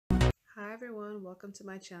Hi everyone, welcome to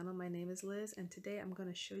my channel. My name is Liz and today I'm going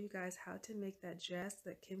to show you guys how to make that dress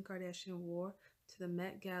that Kim Kardashian wore to the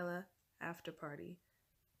Met Gala after party.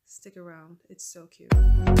 Stick around, it's so cute.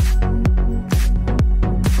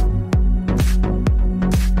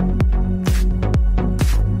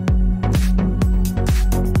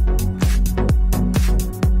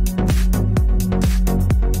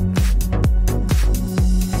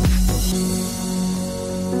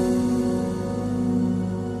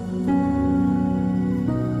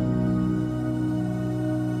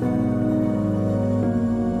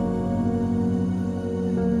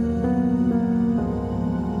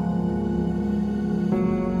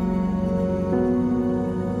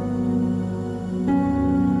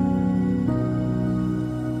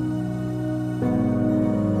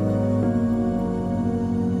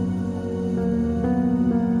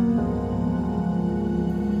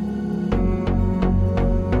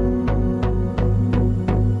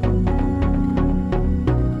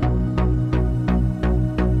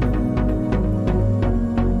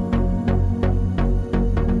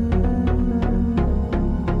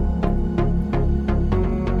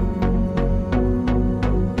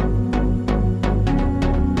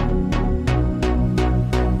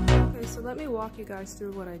 Walk you guys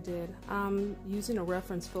through what I did. I'm using a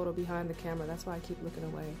reference photo behind the camera, that's why I keep looking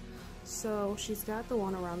away. So she's got the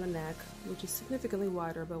one around the neck, which is significantly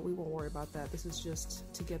wider, but we won't worry about that. This is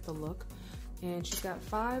just to get the look. And she's got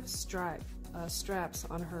 5 straps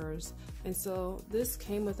on hers, and so this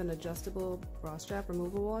came with an adjustable bra strap,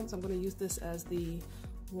 removable one. So I'm going to use this as the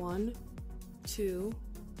 1, 2,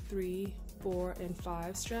 3, 4, and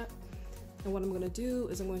 5 strap. And what I'm going to do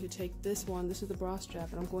is I'm going to take this one, this is the bra strap,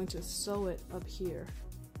 and I'm going to sew it up here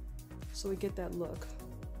so we get that look.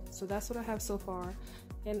 So that's what I have so far.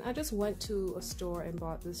 And I just went to a store and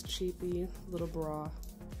bought this cheapy little bra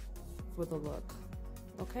for the look.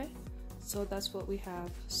 Okay, so that's what we have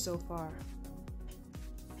so far.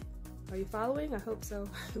 Are you following? I hope so.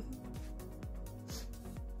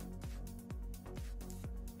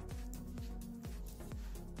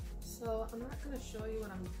 So I'm not going to show you what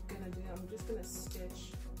I'm going to do. I'm just going to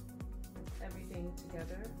stitch everything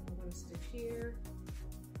together. I'm going to stitch here,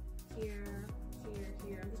 here, here,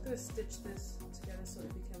 here. I'm just going to stitch this together so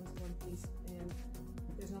it becomes one piece, and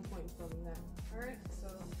there's no point in filming that. Alright, so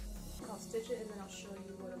I'll stitch it and then I'll show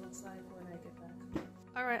you what it looks like when I get back.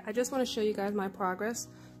 Alright, I just want to show you guys my progress.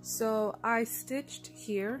 So I stitched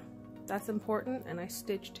here, that's important, and I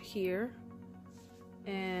stitched here,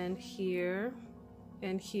 and here,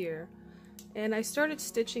 and here, and I started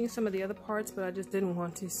stitching some of the other parts, but I just didn't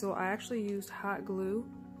want to, so I actually used hot glue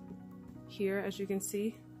here. As you can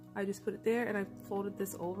see, I just put it there and I folded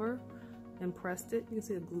this over and pressed it. You can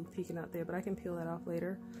see the glue peeking out there, but I can peel that off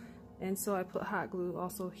later. And so I put hot glue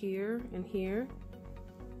also here and here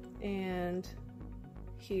and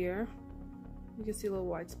here. You can see little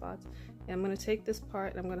white spots, and I'm going to take this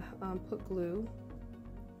part and I'm going to put glue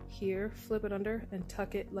here, flip it under, and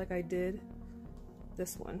tuck it like I did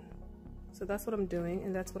this one. So that's what I'm doing,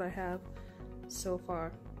 and that's what I have so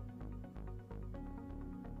far.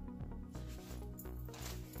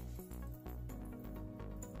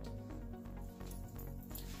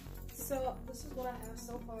 So this is what I have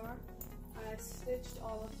so far. I stitched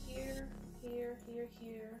all of here, here, here,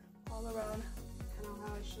 here, all around, kind of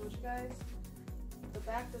how I showed you guys. The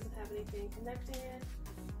back doesn't have anything connecting it.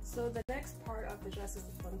 So the next part of the dress is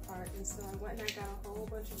the fun part, and so I went and I got a whole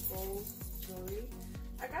bunch of gold jewelry.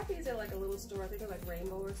 I got these at like a little store, I think it was like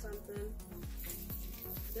Rainbow or something.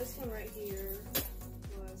 This one right here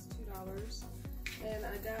was $2, and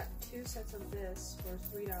I got 2 sets of this for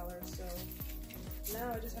 $3. So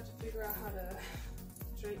now I just have to figure out how to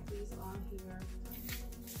drape these on here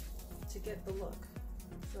to get the look.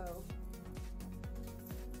 So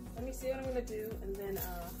let me see what I'm gonna do, and then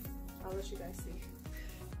I'll let you guys see.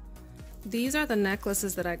 These are the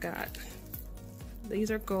necklaces that I got.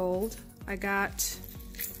 These are gold. I got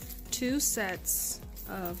 2 sets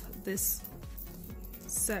of this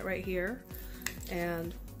set right here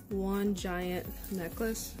and 1 giant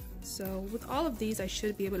necklace. So with all of these, I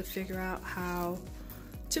should be able to figure out how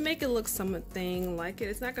to make it look something like it.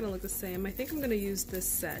 It's not going to look the same. I think I'm going to use this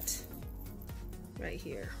set right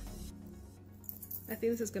here. I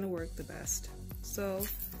think this is going to work the best. So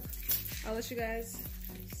I'll let you guys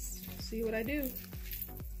see what I do.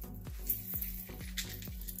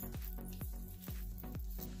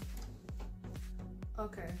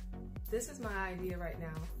 Okay, this is my idea right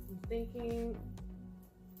now. I'm thinking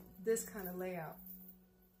this kind of layout.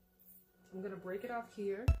 I'm gonna break it off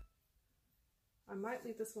here. I might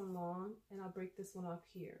leave this one long, and I'll break this one off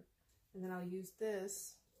here. And then I'll use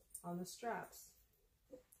this on the straps.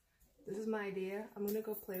 This is my idea. I'm gonna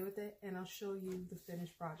go play with it and I'll show you the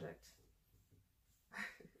finished project.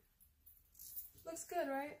 Looks good,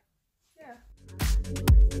 right? Yeah.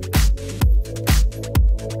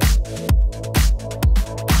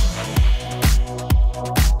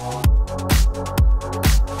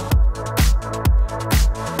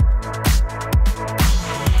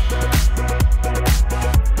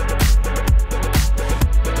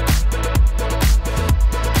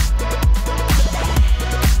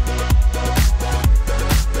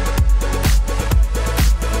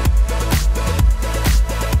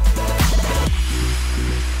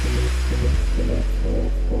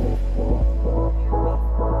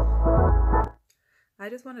 I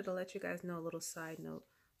just wanted to let you guys know a little side note.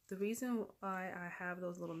 The reason why I have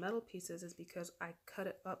those little metal pieces is because I cut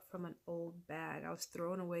it up from an old bag. I was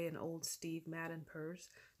throwing away an old Steve Madden purse,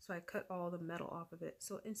 so I cut all the metal off of it.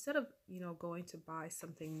 So instead of, going to buy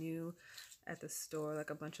something new at the store, like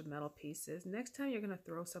a bunch of metal pieces, next time you're going to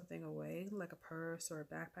throw something away, like a purse or a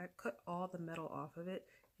backpack, cut all the metal off of it,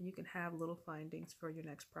 and you can have little findings for your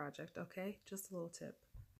next project, okay? Just a little tip.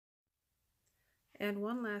 And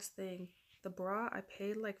one last thing. The bra, I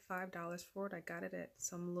paid like $5 for it. I got it at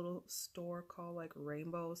some little store called like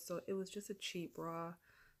Rainbow. So it was just a cheap bra.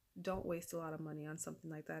 Don't waste a lot of money on something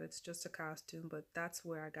like that. It's just a costume, but that's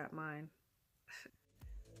where I got mine.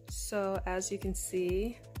 So as you can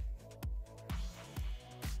see,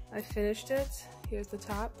 I finished it. Here's the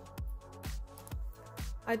top.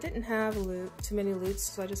 I didn't have too many loops,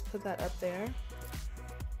 so I just put that up there.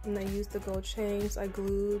 And I used the gold chains. I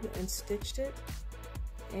glued and stitched it.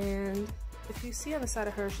 And if you see on the side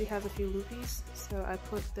of her, she has a few loopies, so I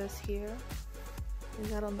put this here and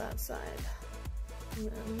that on that side. And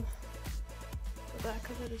then the back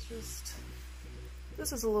of it is just,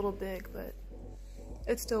 this is a little big, but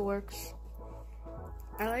it still works.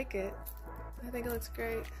 I like it. I think it looks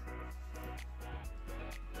great.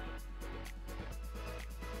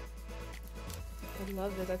 I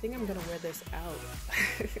love this. I think I'm gonna wear this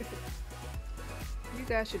out. You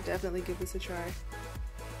guys should definitely give this a try.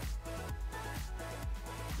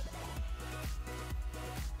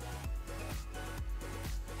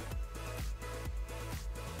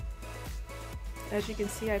 As you can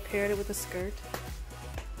see, I paired it with a skirt.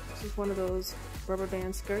 This is one of those rubber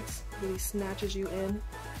band skirts. Really snatches you in.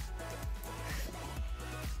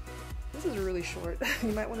 This is really short.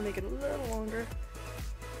 You might want to make it a little longer.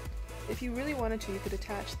 If you really wanted to, you could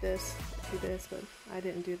attach this to this, but I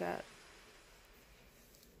didn't do that.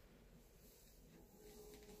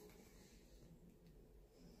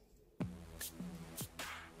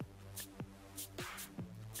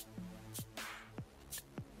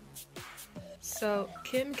 So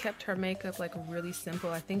Kim kept her makeup like really simple.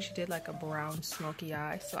 I think she did like a brown smoky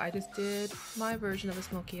eye. So I just did my version of a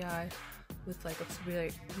smoky eye with like a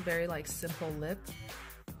very like simple lip.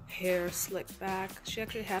 Hair slicked back. She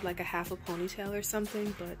actually had like a half a ponytail or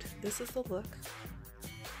something, but this is the look.